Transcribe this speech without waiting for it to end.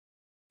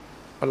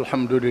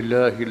الحمد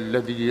لله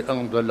الذي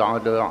أنزل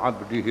على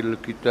عبده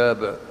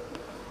الكتاب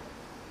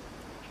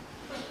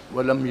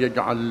ولم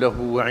يجعل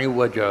له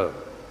عوجا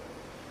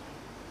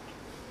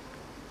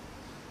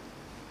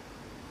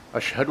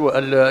أشهد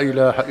أن لا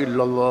إله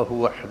إلا الله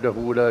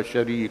وحده لا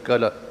شريك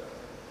له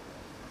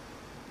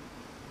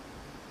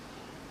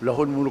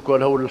له الملك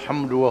وله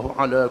الحمد وهو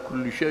على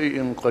كل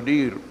شيء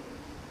قدير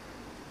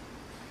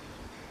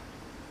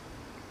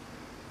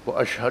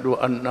وأشهد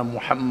أن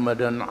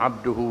محمدا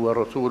عبده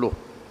ورسوله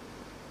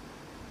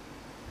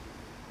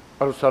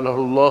أرسله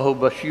الله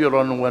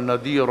بشيرا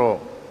ونذيرا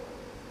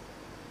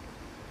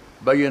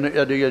بين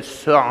يدي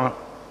الساعة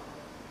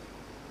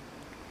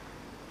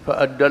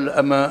فأدى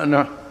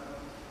الأمانة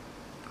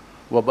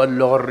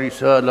وبلغ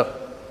الرسالة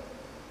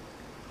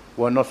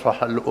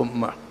ونصح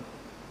الأمة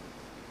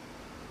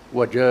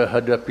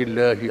وجاهد في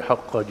الله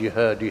حق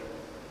جهاده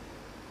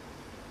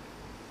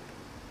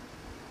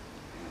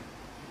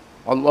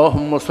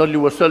اللهم صل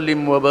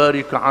وسلم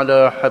وبارك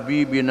على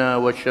حبيبنا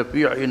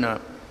وشفيعنا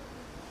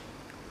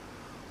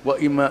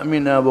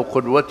وإمامنا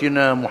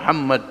وقدوتنا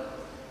محمد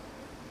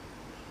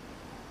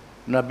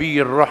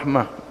نبي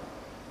الرحمة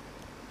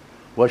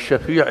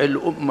وشفيع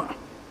الأمة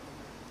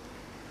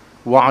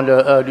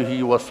وعلى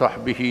آله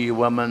وصحبه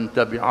ومن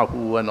تبعه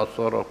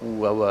ونصره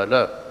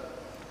ووالاه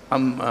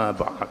أما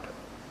بعد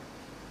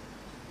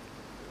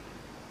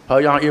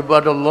فيا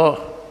عباد الله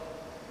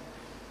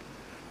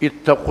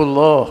اتقوا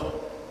الله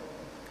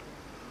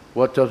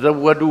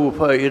وتزودوا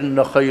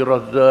فإن خير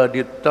الزاد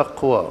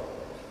التقوى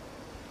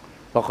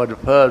faqad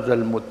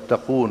fazal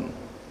muttaqun.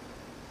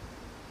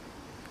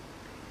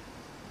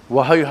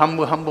 Wahai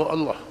hamba-hamba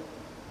Allah,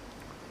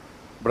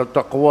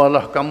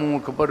 bertakwalah kamu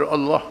kepada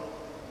Allah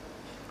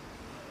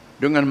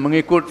dengan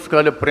mengikut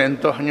segala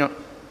perintahnya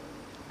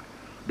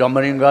dan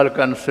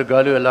meninggalkan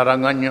segala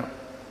larangannya,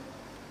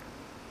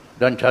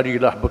 dan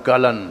carilah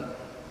bekalan.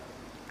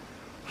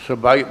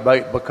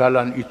 Sebaik-baik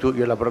bekalan itu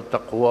ialah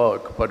bertakwa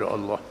kepada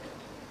Allah.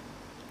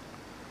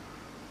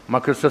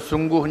 Maka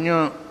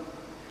sesungguhnya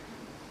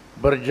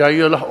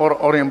berjayalah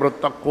orang-orang yang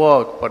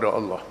bertakwa kepada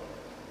Allah.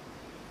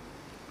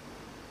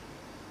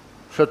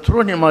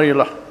 Seterusnya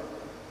marilah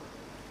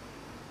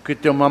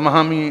kita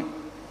memahami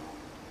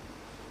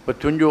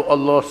petunjuk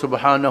Allah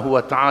Subhanahu wa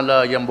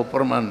taala yang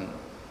berfirman,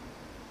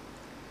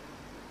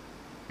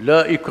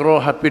 La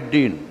ikraha fid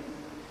din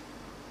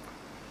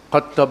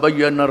qad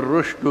tabayyana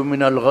ar-rusydu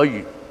min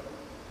al-ghayy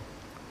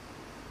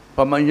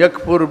faman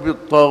yakfur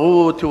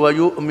bit-taghut wa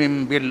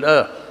yu'min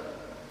billah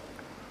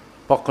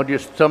faqad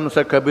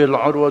istamsaka bil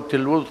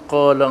 'urwatil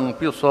wuthqa la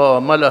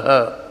infisama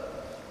laha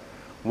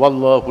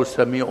wallahu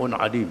sami'un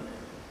 'alim.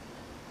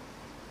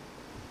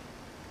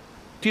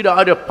 Tidak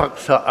ada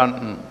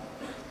paksaan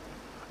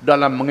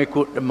dalam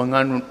mengikut dan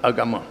menganut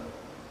agama.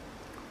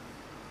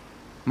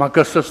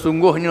 Maka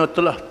sesungguhnya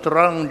telah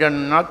terang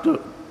dan nyata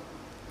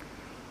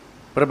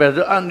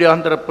perbezaan di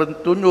antara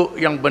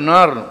petunjuk yang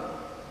benar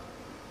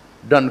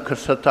dan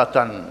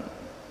kesesatan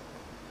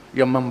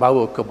yang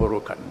membawa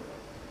keburukan.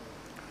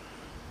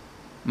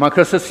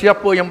 Maka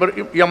sesiapa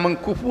yang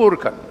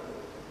mengkufurkan,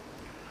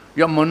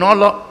 yang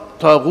menolak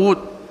taghut,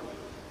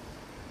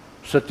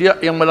 setiap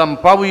yang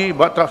melampaui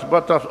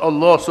batas-batas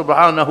Allah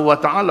Subhanahu wa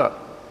taala,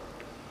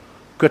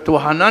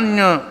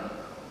 ketuhanannya,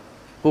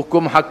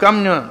 hukum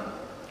hakamnya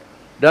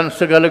dan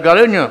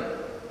segala-galanya,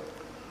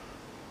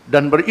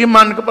 dan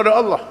beriman kepada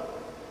Allah,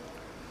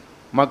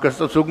 maka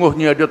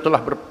sesungguhnya dia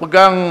telah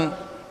berpegang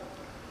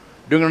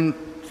dengan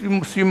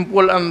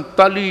simpulan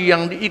tali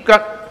yang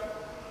diikat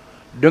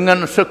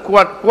dengan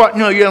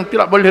sekuat-kuatnya yang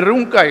tidak boleh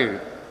rungkai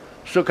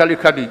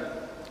sekali-kali.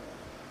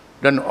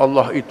 Dan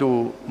Allah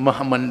itu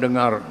Maha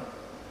mendengar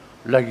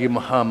lagi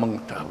Maha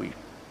mengetahui.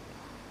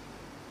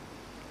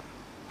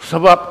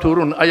 Sebab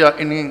turun ayat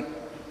ini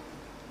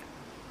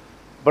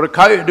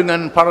berkait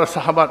dengan para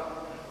sahabat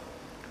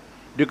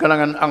di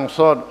kalangan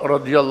Ansar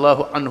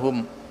radhiyallahu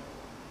anhum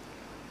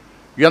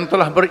yang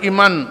telah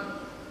beriman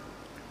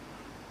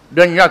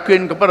dan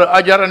yakin kepada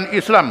ajaran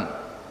Islam,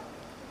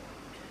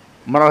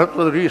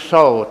 merasa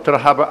risau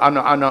terhadap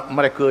anak-anak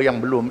mereka yang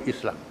belum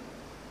Islam.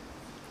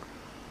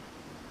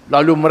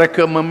 Lalu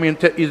mereka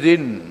meminta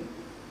izin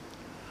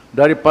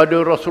daripada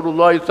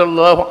Rasulullah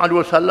sallallahu alaihi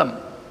wasallam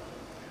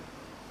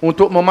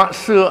untuk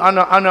memaksa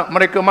anak-anak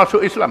mereka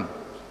masuk Islam.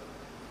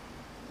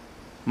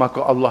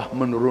 Maka Allah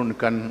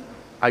menurunkan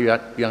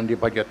ayat yang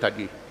dibaca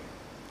tadi,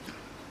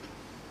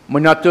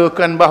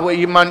 menyatakan bahawa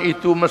iman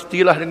itu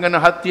mestilah dengan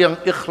hati yang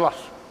ikhlas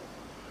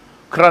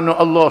kerana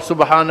Allah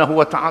Subhanahu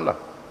wa taala,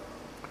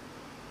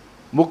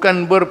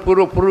 bukan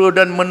berpura-pura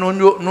dan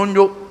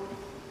menunjuk-nunjuk.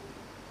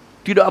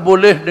 Tidak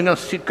boleh dengan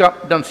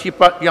sikap dan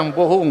sifat yang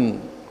bohong,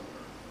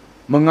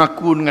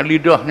 mengaku dengan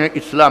lidahnya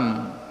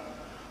Islam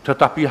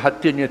tetapi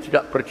hatinya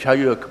tidak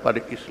percaya kepada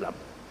Islam.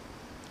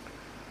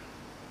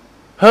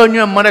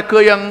 Hanya mereka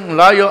yang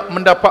layak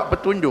mendapat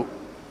petunjuk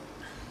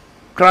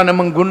kerana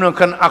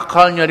menggunakan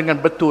akalnya dengan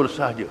betul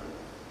sahaja,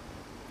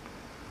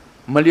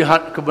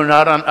 melihat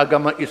kebenaran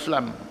agama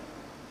Islam,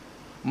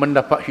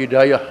 mendapat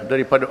hidayah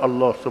daripada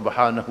Allah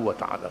Subhanahu wa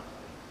taala.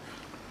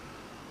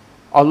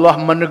 Allah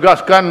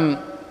menegaskan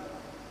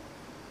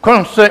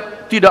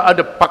konsep tidak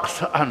ada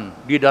paksaan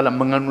di dalam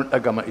menganut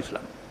agama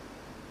Islam.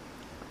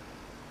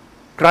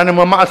 Kerana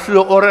memaksa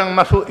orang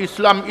masuk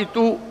Islam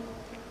itu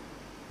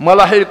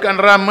melahirkan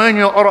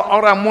ramainya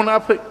orang-orang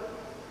munafik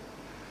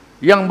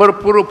yang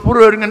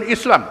berpura-pura dengan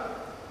Islam.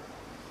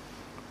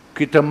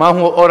 Kita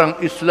mahu orang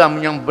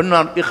Islam yang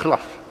benar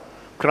ikhlas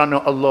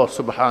kerana Allah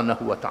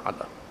Subhanahu wa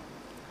taala.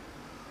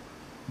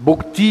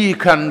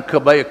 Buktikan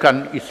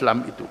kebaikan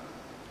Islam itu.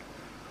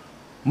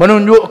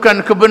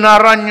 Menunjukkan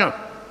kebenarannya.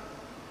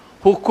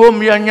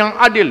 Hukum yang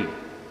adil.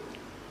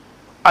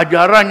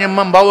 Ajarannya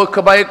membawa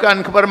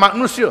kebaikan kepada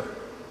manusia.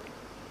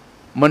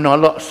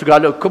 Menolak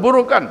segala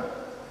keburukan.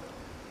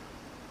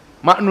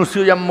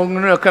 Manusia yang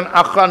menggunakan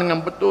akal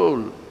dengan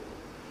betul,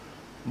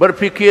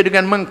 berfikir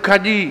dengan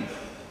mengkaji,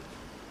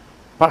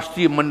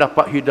 pasti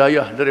mendapat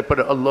hidayah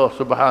daripada Allah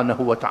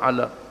Subhanahu wa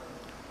taala.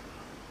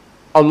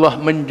 Allah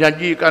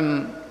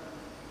menjanjikan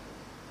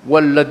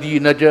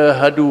walladzina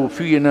jahadu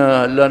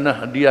fina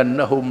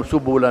lanahdiyannahum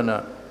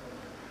subulana.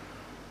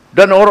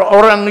 Dan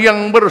orang-orang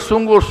yang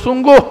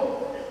bersungguh-sungguh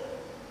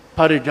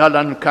pada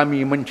jalan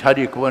kami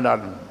mencari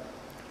kebenaran,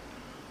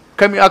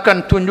 kami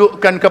akan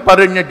tunjukkan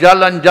kepadanya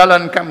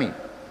jalan-jalan kami.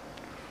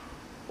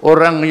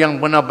 Orang yang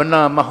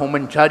benar-benar mahu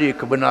mencari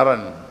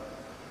kebenaran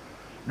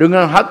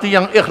dengan hati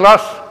yang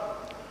ikhlas,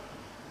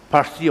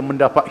 pasti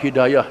mendapat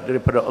hidayah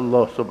daripada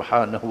Allah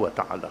Subhanahu wa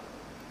taala.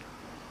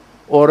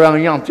 Orang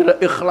yang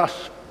tidak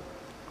ikhlas,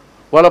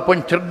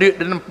 walaupun cerdik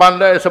dan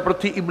pandai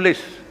seperti iblis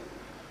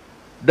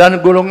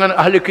dan golongan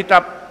ahli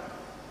kitab,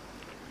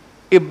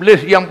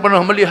 iblis yang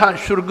pernah melihat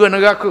syurga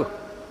neraka,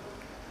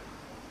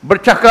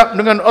 bercakap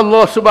dengan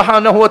Allah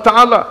Subhanahu wa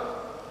taala,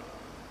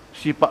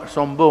 sifat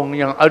sombong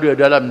yang ada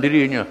dalam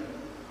dirinya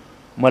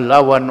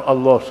melawan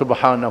Allah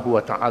Subhanahu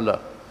wa taala,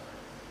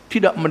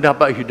 tidak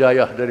mendapat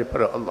hidayah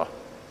daripada Allah.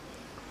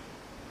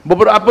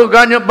 Beberapa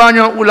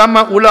banyak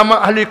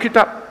ulama-ulama ahli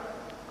kitab,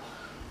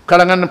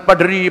 kalangan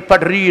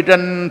padri-padri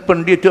dan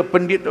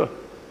pendeta-pendeta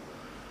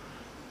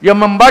yang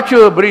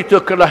membaca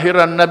berita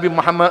kelahiran Nabi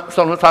Muhammad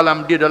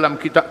SAW di dalam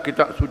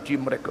kitab-kitab suci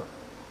mereka.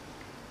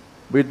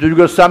 Begitu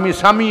juga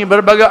sami-sami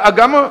berbagai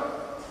agama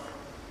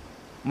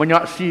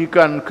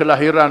menyaksikan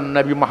kelahiran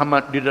Nabi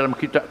Muhammad di dalam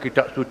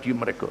kitab-kitab suci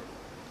mereka.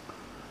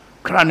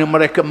 Kerana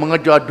mereka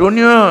mengejar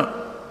dunia,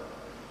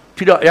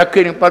 tidak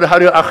yakin kepada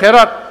hari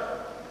akhirat,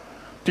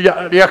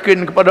 tidak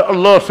yakin kepada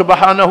Allah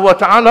Subhanahu wa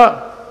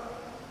taala,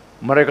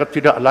 mereka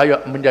tidak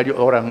layak menjadi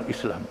orang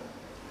Islam.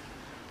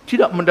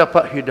 Tidak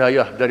mendapat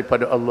hidayah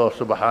daripada Allah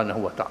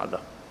Subhanahu wa taala.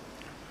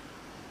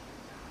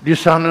 Di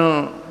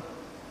sana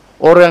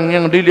orang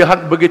yang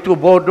dilihat begitu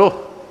bodoh,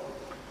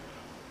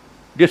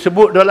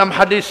 disebut dalam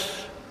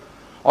hadis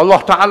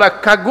Allah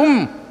Ta'ala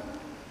kagum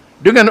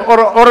dengan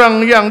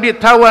orang-orang yang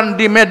ditawan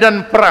di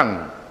medan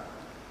perang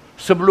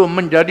sebelum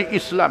menjadi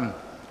Islam,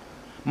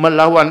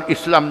 melawan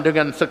Islam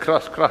dengan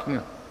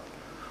sekeras-kerasnya,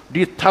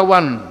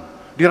 ditawan,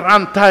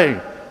 dirantai,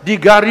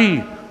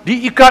 digari,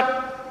 diikat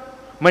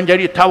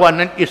menjadi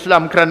tawanan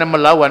Islam kerana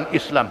melawan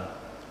Islam,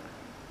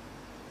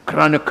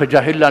 kerana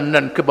kejahilan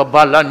dan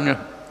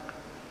kebebalannya.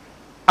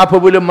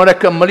 Apabila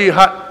mereka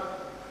melihat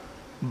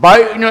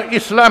baiknya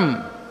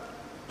Islam,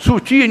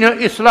 sucinya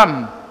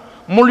Islam,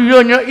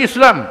 mulianya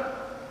Islam,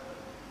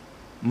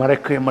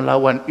 mereka yang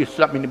melawan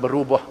Islam ini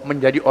berubah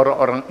menjadi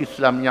orang-orang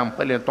Islam yang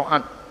paling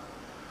taat,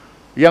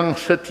 yang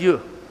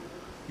setia,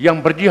 yang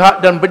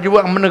berjihad dan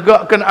berjuang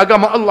menegakkan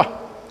agama Allah,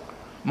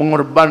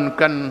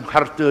 mengorbankan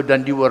harta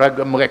dan jiwa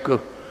raga mereka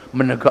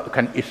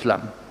menegakkan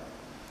Islam.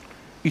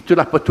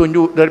 Itulah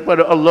petunjuk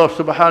daripada Allah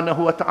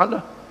Subhanahu wa taala.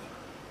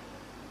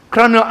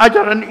 Kerana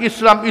ajaran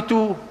Islam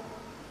itu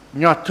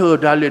nyata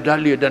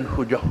dalil-dalil dan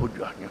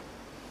hujah-hujahnya.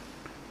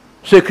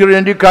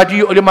 Sekiranya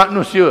dikaji oleh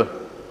manusia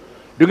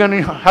dengan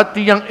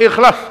hati yang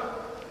ikhlas,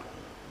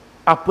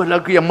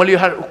 apalagi yang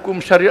melihat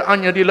hukum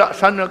syariatnya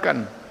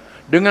dilaksanakan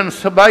dengan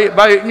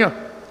sebaik-baiknya,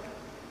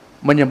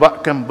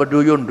 menyebabkan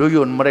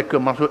berduyun-duyun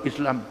mereka masuk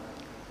Islam.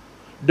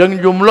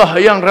 Dan jumlah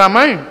yang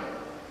ramai,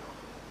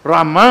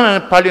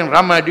 paling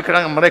ramai di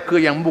kalangan mereka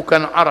yang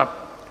bukan Arab,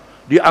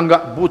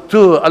 dianggap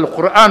buta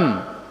Al-Quran,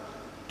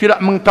 tidak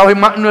mengetahui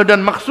makna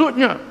dan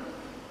maksudnya,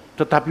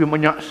 tetapi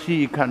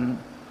menyaksikan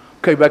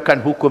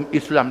kebaikan hukum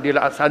Islam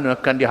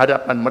dilaksanakan di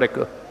hadapan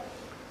mereka,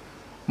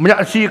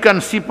 menyaksikan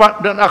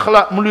sifat dan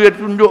akhlak mulia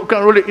ditunjukkan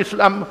oleh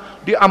Islam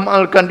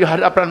diamalkan di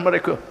hadapan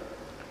mereka,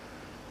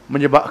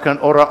 menyebabkan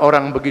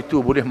orang-orang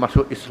begitu boleh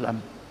masuk Islam,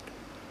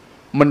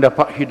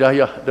 mendapat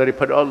hidayah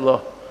daripada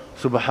Allah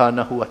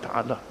Subhanahu wa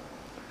taala.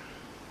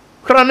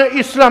 Kerana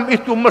Islam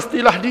itu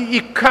mestilah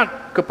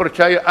diikat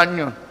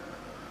kepercayaannya,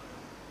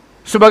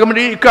 sebagaimana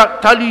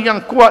diikat tali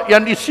yang kuat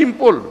yang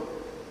disimpul,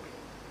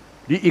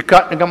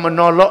 diikat dengan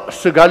menolak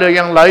segala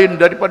yang lain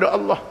daripada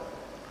Allah,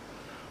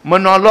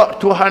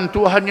 menolak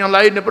Tuhan-Tuhan yang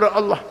lain daripada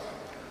Allah,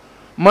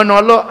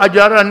 menolak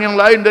ajaran yang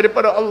lain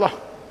daripada Allah,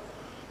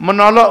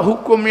 menolak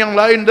hukum yang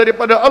lain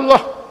daripada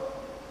Allah,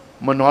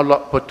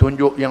 menolak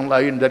petunjuk yang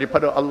lain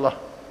daripada Allah.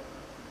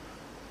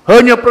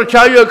 Hanya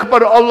percaya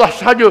kepada Allah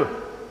saja,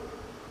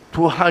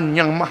 Tuhan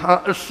yang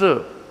Maha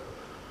Esa,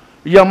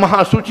 yang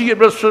maha suci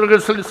dari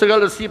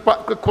segala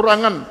sifat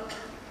kekurangan,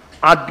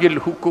 adil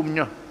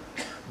hukumnya,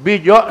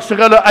 bijak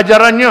segala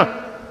ajarannya,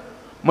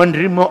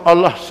 menerima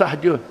Allah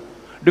sahaja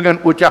dengan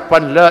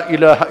ucapan la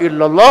ilaha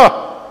illallah,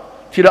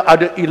 tidak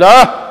ada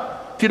ilah,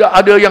 tidak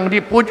ada yang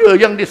dipuja,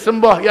 yang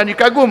disembah, yang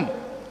dikagum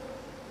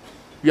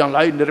yang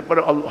lain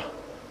daripada Allah,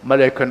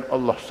 melainkan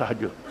Allah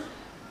sahaja.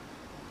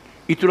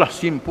 Itulah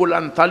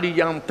simpulan tali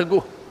yang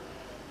teguh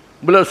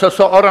bila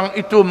seseorang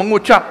itu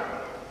mengucap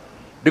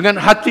dengan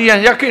hati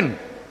yang yakin,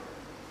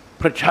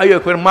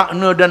 percaya kepada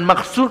makna dan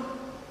maksud,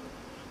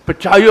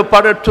 percaya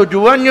pada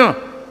tujuannya,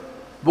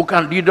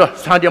 bukan lidah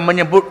sahaja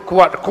menyebut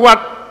kuat-kuat,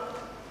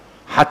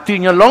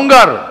 hatinya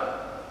longgar,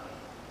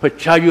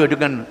 percaya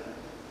dengan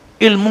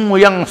ilmu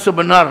yang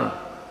sebenar,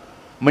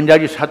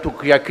 menjadi satu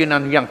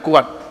keyakinan yang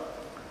kuat,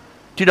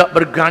 tidak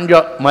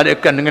berganjak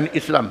melainkan dengan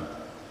Islam,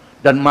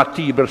 dan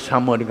mati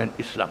bersama dengan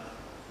Islam.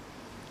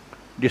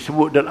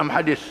 Disebut dalam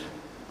hadis,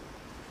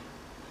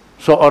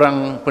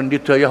 seorang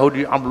pendeta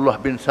Yahudi Abdul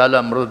bin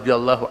Salam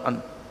radhiyallahu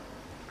anhu,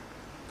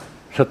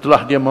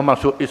 setelah dia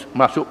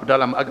masuk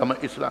dalam agama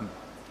Islam,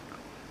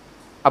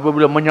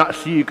 apabila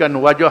menyaksikan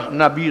wajah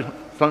Nabi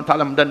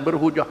SAW dan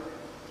berhujah,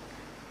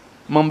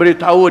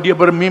 memberitahu dia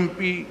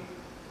bermimpi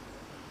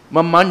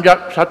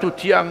memanjat satu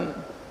tiang.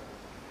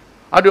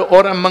 Ada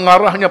orang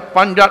mengarahnya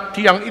panjat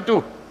tiang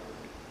itu.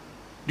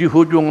 Di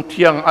hujung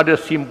tiang ada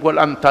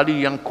simpulan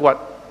tali yang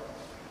kuat.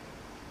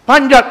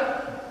 Panjat,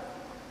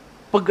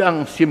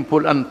 pegang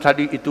simpulan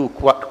tali itu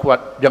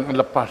kuat-kuat, jangan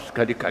lepas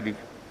kali-kali.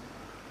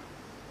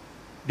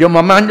 Dia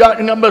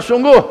memanjat dengan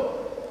bersungguh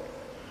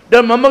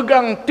dan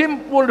memegang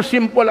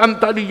simpulan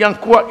tali yang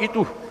kuat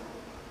itu.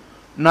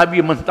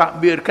 Nabi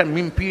mentakbirkan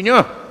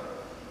mimpinya,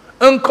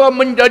 engkau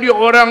menjadi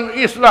orang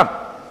Islam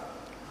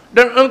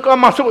dan engkau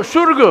masuk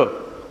syurga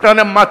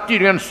kerana mati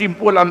dengan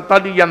simpulan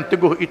tali yang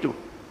teguh itu,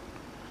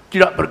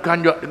 tidak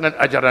berganjak dengan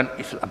ajaran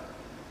Islam.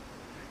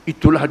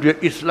 Itulah dia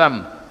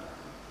Islam,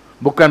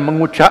 bukan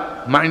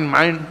mengucap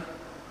main-main,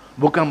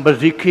 bukan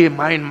berzikir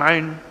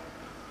main-main,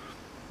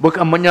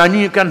 bukan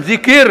menyanyikan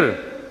zikir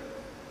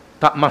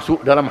tak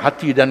masuk dalam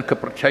hati dan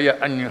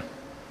kepercayaannya.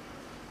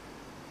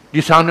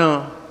 Di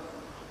sana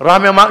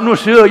ramai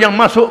manusia yang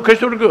masuk ke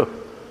syurga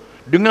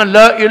dengan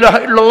la ilaha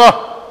illallah,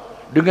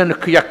 dengan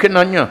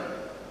keyakinannya,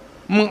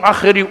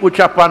 mengakhiri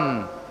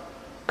ucapan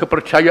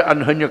kepercayaan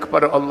hanya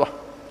kepada Allah,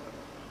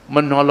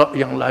 menolak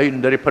yang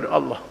lain daripada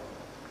Allah.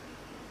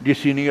 Di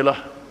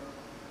sinilah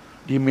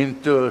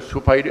diminta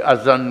supaya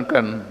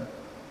diazankan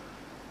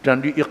dan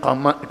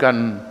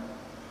diiqamatkan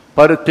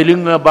pada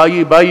telinga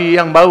bayi-bayi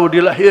yang baru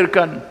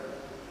dilahirkan.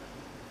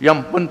 Yang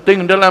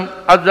penting dalam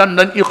azan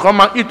dan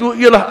iqamat itu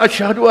ialah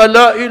asyhadu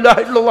alla ilaha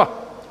illallah.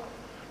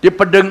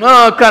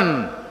 Diperdengarkan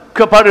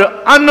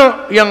kepada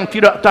anak yang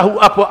tidak tahu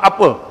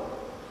apa-apa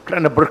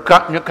kerana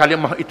berkatnya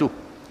kalimah itu,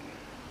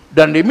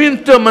 dan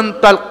diminta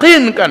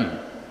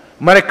mentalqinkan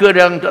mereka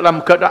yang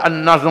dalam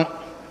keadaan nazam,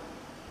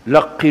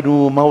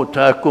 laqinu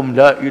mautakum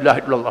la ilaha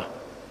illallah.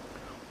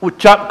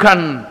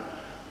 Ucapkan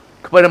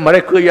kepada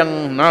mereka yang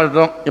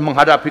nazam, yang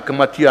menghadapi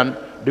kematian,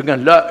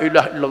 dengan la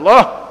ilaha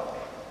illallah,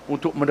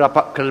 untuk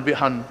mendapat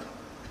kelebihan.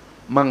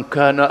 Man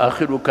kana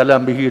akhiru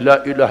kalamihi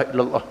la ilaha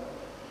illallah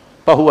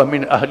fahuwa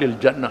min ahlil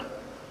jannah.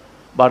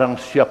 Barang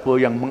siapa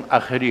yang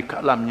mengakhiri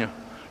kalamnya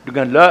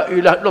dengan la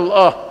ilaha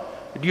illallah,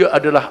 dia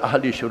adalah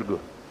ahli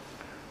syurga.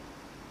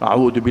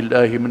 A'udzu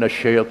billahi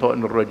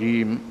minasyaitonir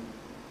rajim.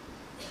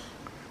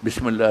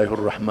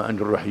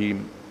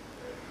 Bismillahirrahmanirrahim.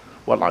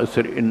 Wal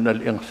 'asri innal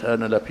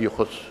insana lafi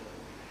khusr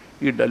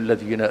illa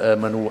alladhina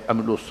amanu wa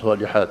 'amilus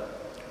solihat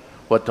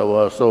wa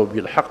tawasaw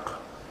bil haqq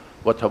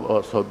wa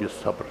tawasaw bis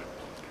sabr.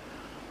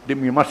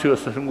 Demi masa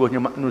sesungguhnya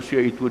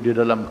manusia itu di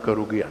dalam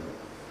kerugian,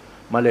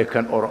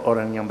 malaikat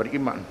orang-orang yang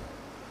beriman,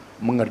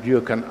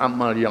 mengerjakan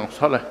amal yang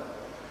saleh,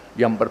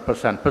 yang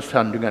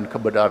berpesan-pesan dengan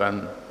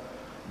kebenaran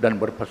dan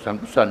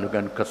berpesan-pesan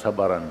dengan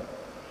kesabaran.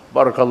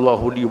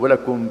 Barakallahu li wa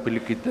lakum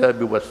bil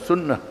kitab was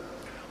sunnah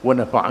wa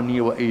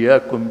nafa'ani wa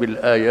iyyakum bil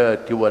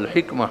ayati wal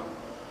hikmah.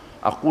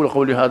 Aqulu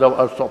qawli hadha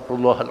wa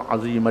astaghfirullah al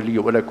azim li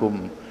wa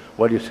lakum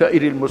wa li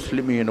sa'iril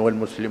muslimin wal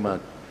muslimat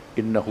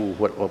innahu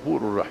huwal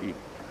ghafurur rahim.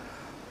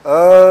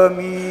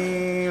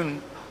 Amin.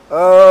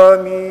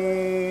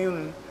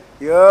 Amin.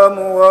 Ya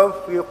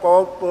muwaffiq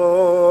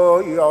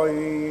at-ta'i'in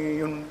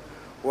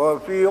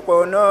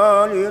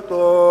وفقنا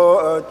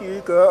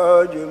لطاعتك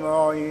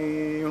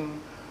أجمعين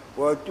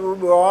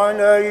وتب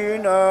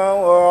علينا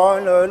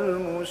وعلى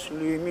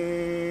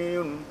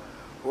المسلمين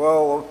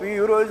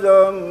واغفر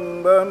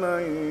ذنب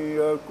من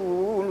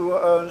يقول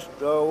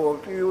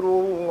أستغفر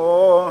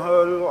الله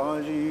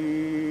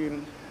العظيم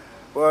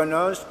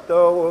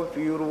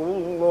ونستغفر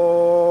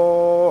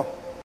الله.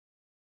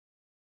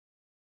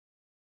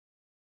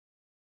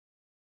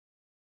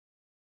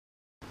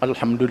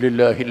 الحمد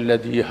لله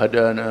الذي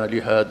هدانا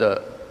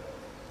لهذا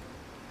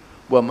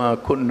وما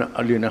كنا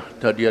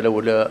لنهتدي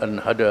لولا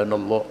أن هدانا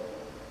الله.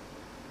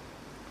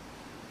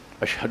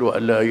 أشهد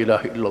أن لا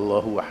إله إلا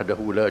الله وحده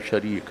لا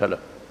شريك له،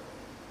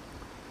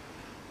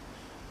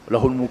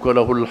 له الملك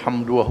له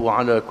الحمد وهو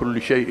على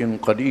كل شيء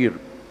قدير.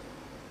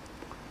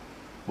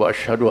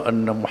 وأشهد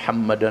أن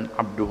محمدا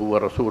عبده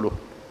ورسوله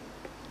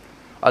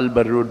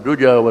البر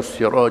الدجى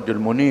والسراج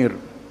المنير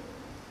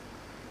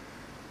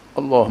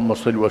اللهم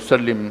صل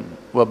وسلم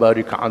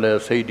وبارك على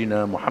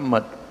سيدنا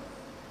محمد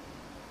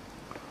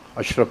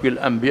أشرف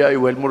الأنبياء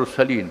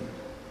والمرسلين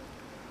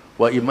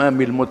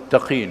وإمام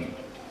المتقين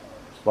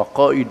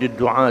وقائد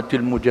الدعاة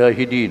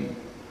المجاهدين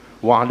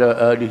وعلى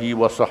آله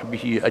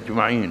وصحبه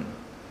أجمعين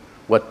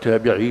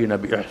والتابعين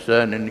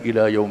بإحسان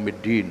إلى يوم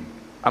الدين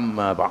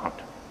أما بعد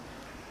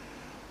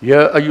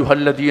يا أيها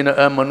الذين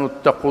آمنوا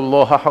اتقوا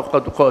الله حق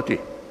تقاته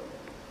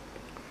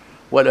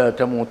ولا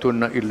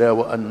تموتن إلا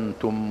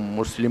وأنتم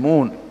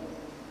مسلمون.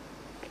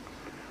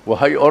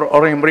 Wahai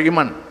orang-orang yang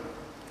beriman,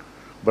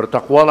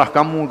 bertakwalah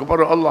kamu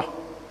kepada Allah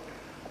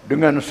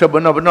dengan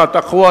sebenar-benar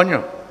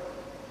takwanya,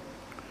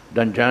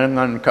 dan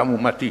jangan kamu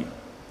mati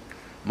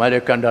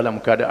melainkan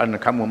dalam keadaan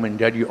kamu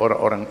menjadi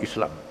orang-orang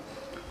Islam.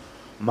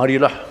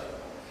 Marilah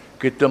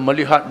kita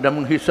melihat dan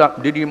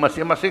menghisap diri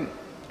masing-masing,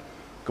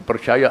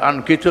 kepercayaan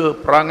kita,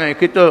 perangai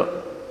kita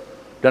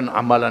dan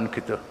amalan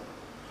kita.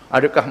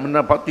 Adakah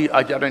menepati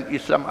ajaran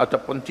Islam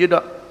ataupun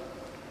tidak?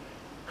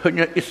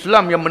 Hanya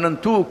Islam yang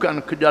menentukan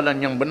ke jalan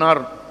yang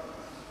benar.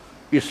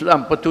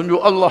 Islam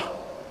petunjuk Allah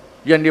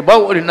yang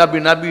dibawa oleh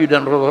Nabi-Nabi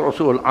dan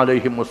Rasul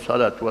alaihi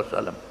wassalatu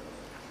wassalam,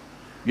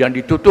 yang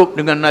ditutup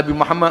dengan Nabi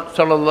Muhammad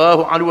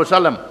sallallahu alaihi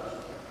wasallam.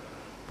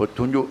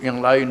 Petunjuk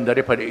yang lain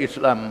daripada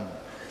Islam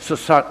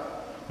sesat,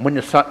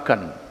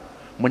 menyesatkan,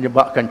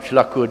 menyebabkan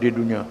celaka di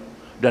dunia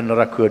dan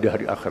neraka di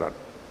hari akhirat.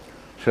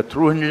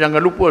 Seterusnya jangan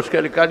lupa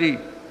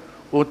sekali-kali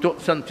untuk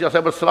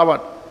sentiasa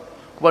berselawat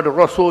kepada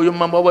Rasul yang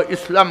membawa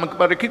Islam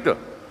kepada kita,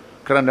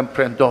 kerana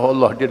perintah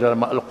Allah di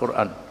dalam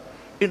Al-Quran,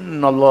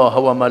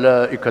 innallaha wa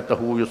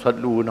malaikatahu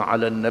yusalluna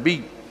 'alan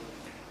nabi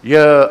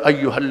ya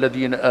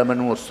ayyuhalladzina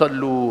amanu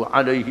sallu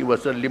 'alaihi wa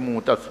sallimu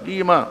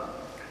taslima.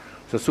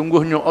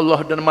 Sesungguhnya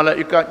Allah dan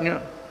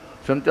malaikatnya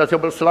sentiasa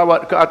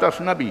berselawat ke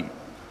atas Nabi.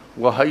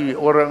 Wahai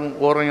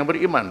orang-orang yang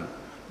beriman,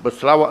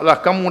 berselawatlah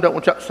kamu dan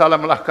ucap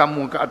salamlah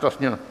kamu ke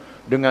atasnya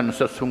dengan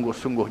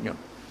sesungguh-sungguhnya.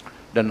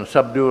 Dan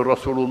sabda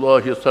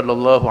Rasulullah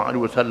sallallahu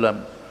alaihi wasallam,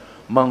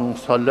 man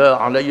shalla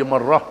alaihi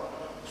marrah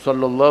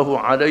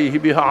sallallahu alaihi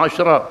biha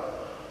ashra.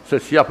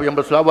 Sesiapa yang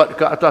berselawat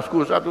ke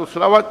atasku satu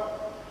selawat,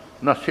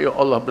 nasib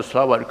Allah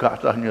berselawat ke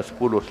atasnya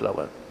 10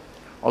 selawat.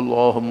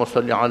 Allahumma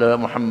salli ala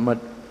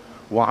Muhammad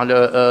wa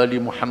ala ali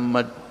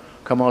Muhammad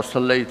kama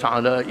sallaita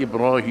ala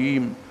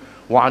Ibrahim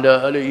wa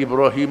ala ali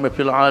Ibrahim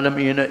fil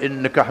alamin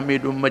innaka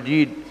Hamidum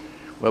Majid,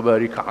 wa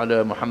barik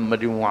ala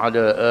Muhammadin wa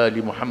ala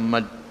ali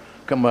Muhammad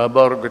كما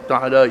باركت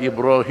على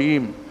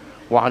إبراهيم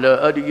وعلى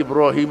آل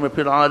إبراهيم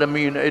في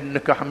العالمين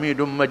إنك حميد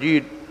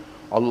مجيد.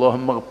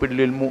 اللهم اغفر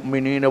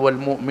للمؤمنين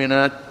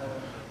والمؤمنات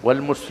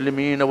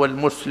والمسلمين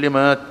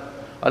والمسلمات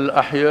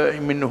الأحياء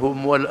منهم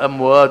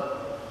والأموات.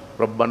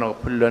 ربنا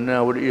اغفر لنا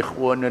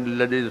ولإخواننا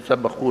الذين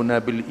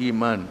سبقونا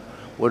بالإيمان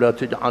ولا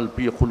تجعل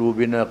في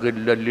قلوبنا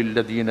غلا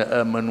للذين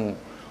آمنوا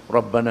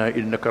ربنا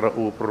إنك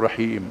رؤوف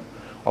رحيم.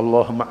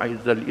 اللهم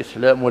أعز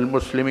الإسلام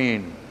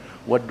والمسلمين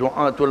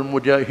والدعاة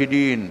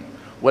والمجاهدين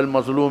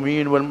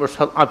والمظلومين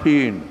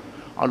والمستضعفين.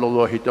 على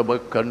الله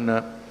توكلنا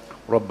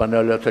ربنا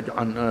لا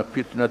تجعلنا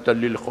فتنة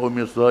للقوم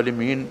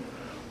الظالمين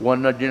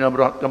ونجنا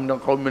برحمتك من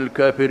القوم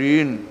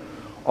الكافرين.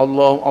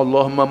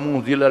 اللهم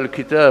منزل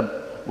الكتاب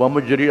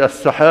ومجري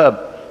السحاب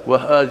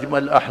وهازم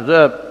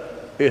الأحزاب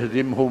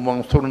اهزمهم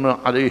وانصرنا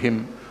عليهم.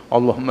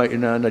 اللهم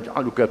إنا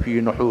نجعلك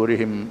في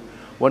نحورهم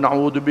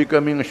ونعوذ بك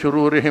من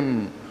شرورهم.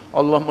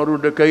 اللهم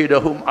رد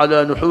كيدهم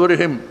على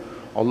نحورهم.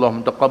 اللهم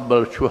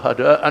تقبل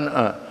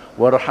شهداءنا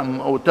وارحم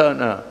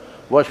موتانا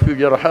واشف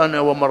جرحانا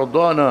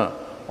ومرضانا.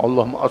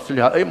 اللهم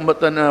أصلح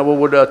أئمتنا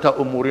وولاة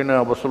أمورنا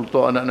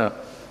وسلطاننا.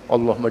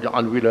 اللهم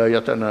اجعل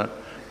ولايتنا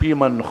في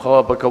من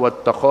خافك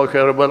واتقاك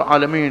يا رب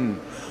العالمين.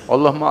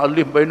 اللهم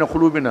ألف بين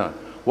قلوبنا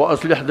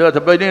وأصلح ذات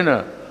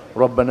بيننا.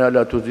 ربنا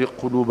لا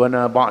تزغ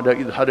قلوبنا بعد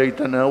إذ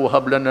هديتنا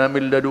وهب لنا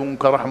من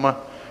لدنك رحمة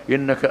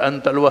إنك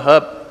أنت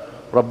الوهاب.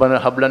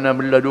 ربنا هب لنا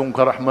من لدنك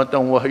رحمة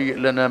وهيئ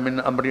لنا من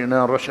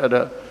أمرنا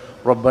رشدا.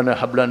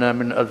 ربنا هب لنا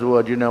من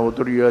أزواجنا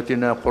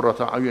وذرياتنا قرة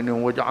أعين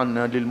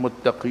واجعلنا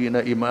للمتقين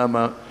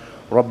إماما.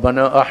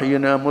 ربنا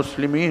أحينا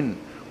مسلمين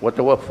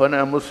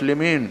وتوفنا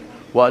مسلمين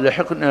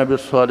وألحقنا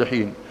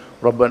بالصالحين.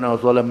 ربنا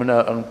ظلمنا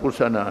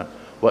أنفسنا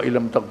وإن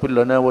لم تغفر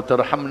لنا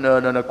وترحمنا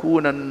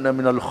لنكونن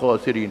من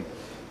الخاسرين.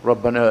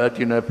 ربنا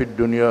آتنا في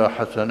الدنيا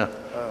حسنة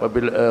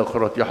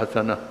وبالآخرة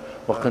حسنة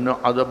وقنا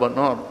عذاب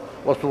النار.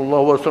 وصلى الله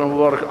وسلم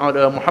وبارك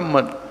على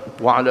محمد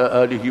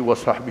وعلى آله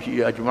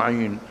وصحبه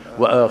أجمعين.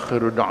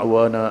 وآخر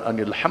دعوانا أن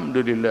الحمد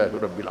لله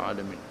رب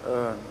العالمين.